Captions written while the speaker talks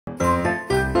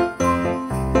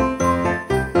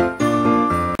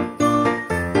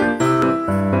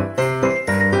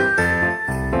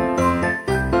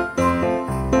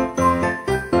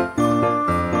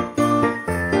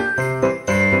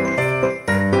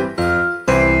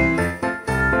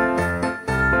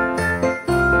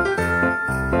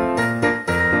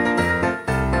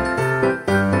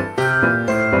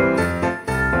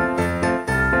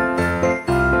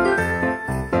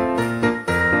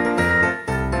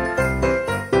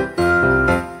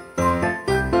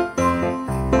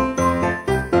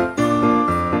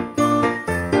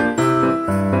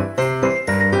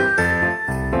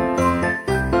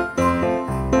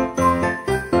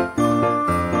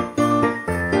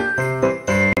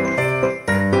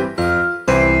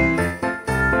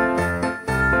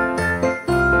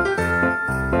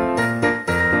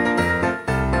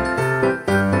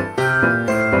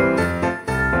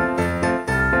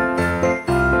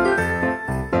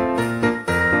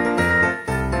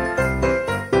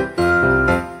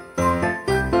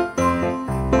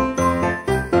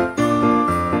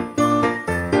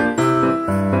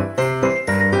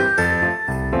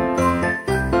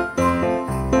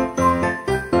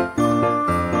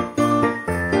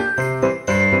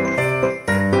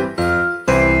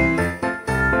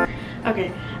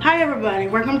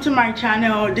to my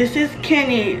channel. This is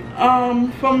Kenny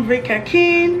from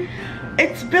Vkaakin.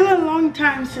 It's been a long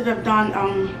time since I've done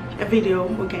a video,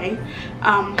 okay,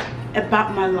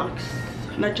 about my locks,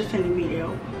 not just any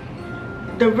video.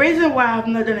 The reason why I've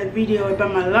not done a video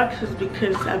about my locks is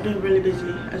because I've been really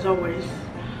busy as always.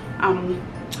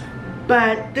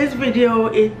 But this video,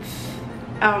 it's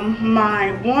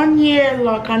my 1 year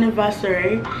lock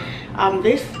anniversary.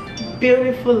 This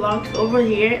beautiful locks over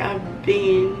here, I've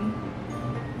been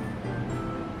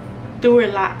through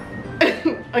a lot.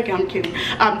 Okay, I'm kidding.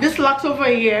 This locks over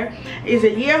here is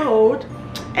a year old,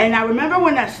 and I remember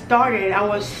when I started, I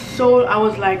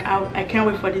was like, I can't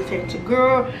wait for this hair to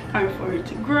grow, can't wait for it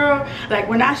to grow. Like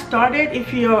when I started,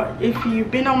 if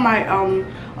you've been on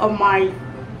my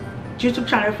YouTube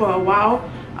channel for a while,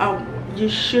 you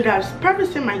should have probably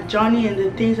seen my journey and the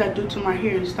things I do to my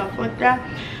hair and stuff like that.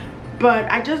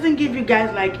 But I just didn't give you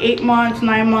guys like 8 months,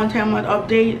 9 months, 10 month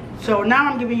update. So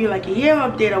now I'm giving you like a year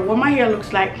update of what my hair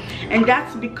looks like, and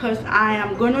that's because I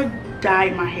am gonna dye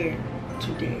my hair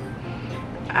today.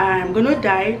 I'm gonna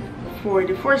dye for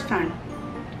the first time,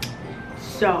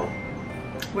 so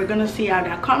we're gonna see how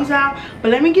that comes out.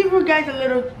 But let me give you guys a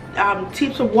little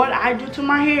tips of what I do to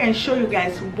my hair and show you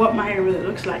guys what my hair really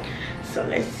looks like. So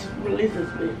let's release this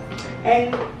bit.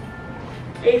 And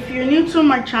if you're new to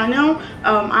my channel,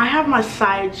 I have my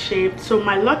side shaved, so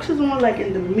my locks is more like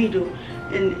in the middle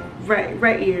and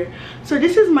right here. So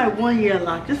this is my 1 year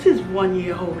lock. This is 1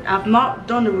 year old. I've not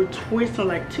done a retwist in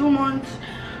like 2 months,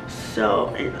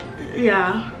 so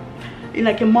yeah, in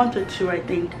like a month or 2 I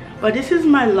think. But this is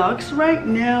my locks right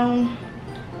now.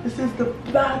 This is the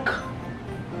back.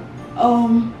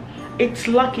 It's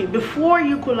lucky. Before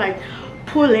you could like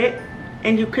pull it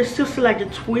and you could still see like the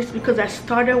twist, because I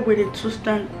started with a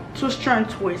two-strand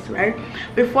twist, right?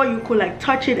 Before you could like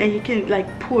touch it and you can like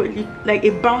pull it, like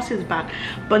it bounces back.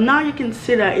 But now you can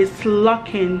see that it's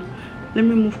locking. Let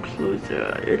me move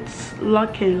closer. It's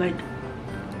locking, like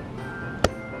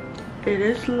it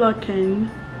is locking.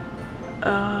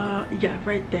 Yeah,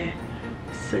 right there.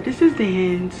 So this is the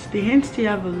hands. The hands still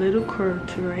have a little curve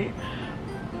too, right?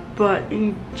 But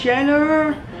in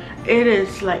general, it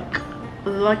is like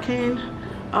locking.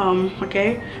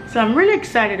 Okay, so I'm really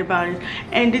excited about it.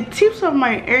 And the tips of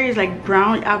my hair is like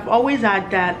brown. I've always had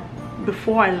that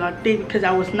before I locked it, because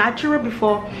I was natural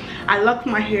before I locked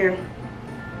my hair.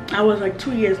 I was like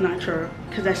 2 years natural,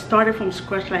 because I started from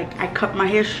scratch. Like I cut my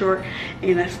hair short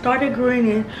and I started growing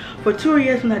it for 2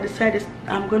 years, and I decided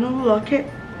I'm gonna lock it.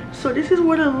 So this is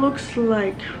what it looks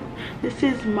like. This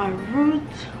is my root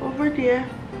over there.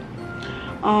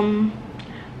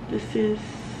 This is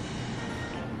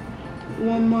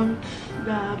 1 month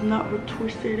that I've not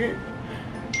retwisted it.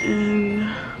 And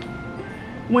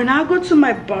when I go to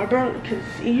my barber, because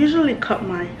he usually cut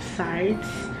my sides,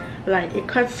 like it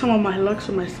cuts some of my locks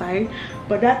on my side,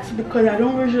 but that's because I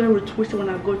don't usually retwist it when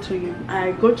I go to him.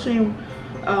 I go to him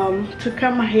to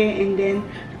cut my hair, and then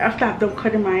after I've done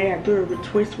cutting my hair, I do a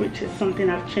retwist, which is something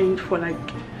I've changed for like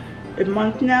a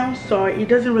month now. So it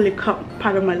doesn't really cut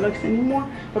part of my locks anymore.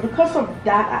 But because of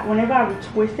that, whenever I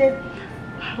retwist it,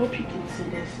 I hope you can see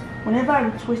this. Whenever I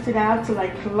retwist it, I have to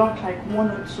like lock like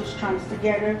 1 or 2 strands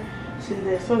together. Since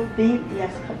they're so thin, he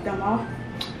has cut them off.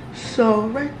 So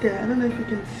right there, I don't know if you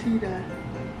can see that.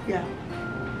 Yeah.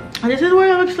 And this is what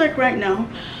it looks like right now.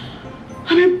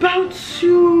 I'm about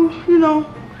to, you know,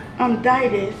 dye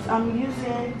this. I'm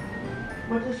using,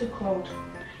 what is it called?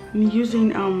 I'm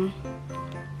using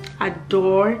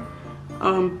Adore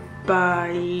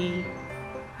by,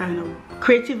 I don't know,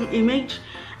 Creative Image.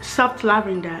 Soft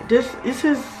lavender. This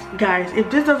is, guys,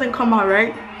 if this doesn't come out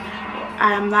right,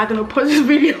 I am not gonna post this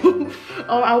video.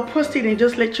 Or I'll post it and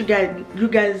just let you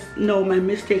guys know my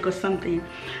mistake or something.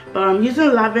 But I'm using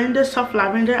lavender, soft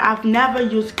lavender. I've never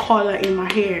used color in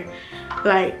my hair.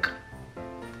 Like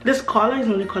this color is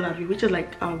only color V, which is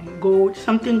like gold,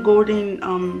 something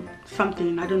golden,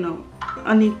 something, I don't know,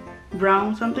 honey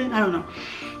brown something, I don't know.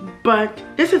 But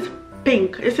this is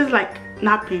pink. This is like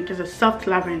not pink, it's a soft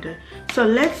lavender. So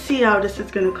let's see how this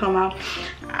is gonna come out.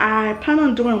 I plan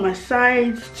on doing my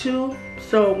sides too,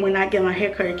 so when I get my hair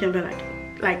cut, it can be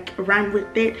like rhyme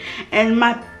with it. And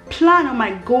my plan or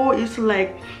my goal is to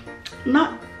like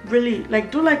not really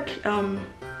like do like an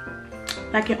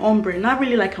ombre, not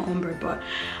really like an ombre, but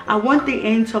I want the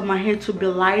ends of my hair to be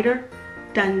lighter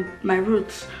than my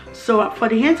roots. So for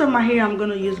the ends of my hair, I'm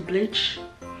gonna use bleach.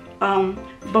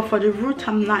 But for the root,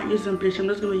 I'm not using bleach. I'm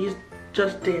just gonna use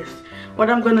just this. What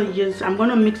I'm gonna use, I'm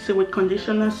gonna mix it with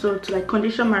conditioner, so to like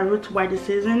condition my roots while this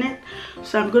is in it.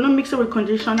 So I'm gonna mix it with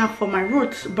conditioner for my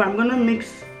roots, but I'm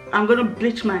gonna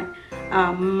bleach my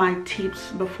my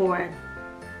tips before I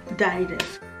dye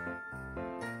this.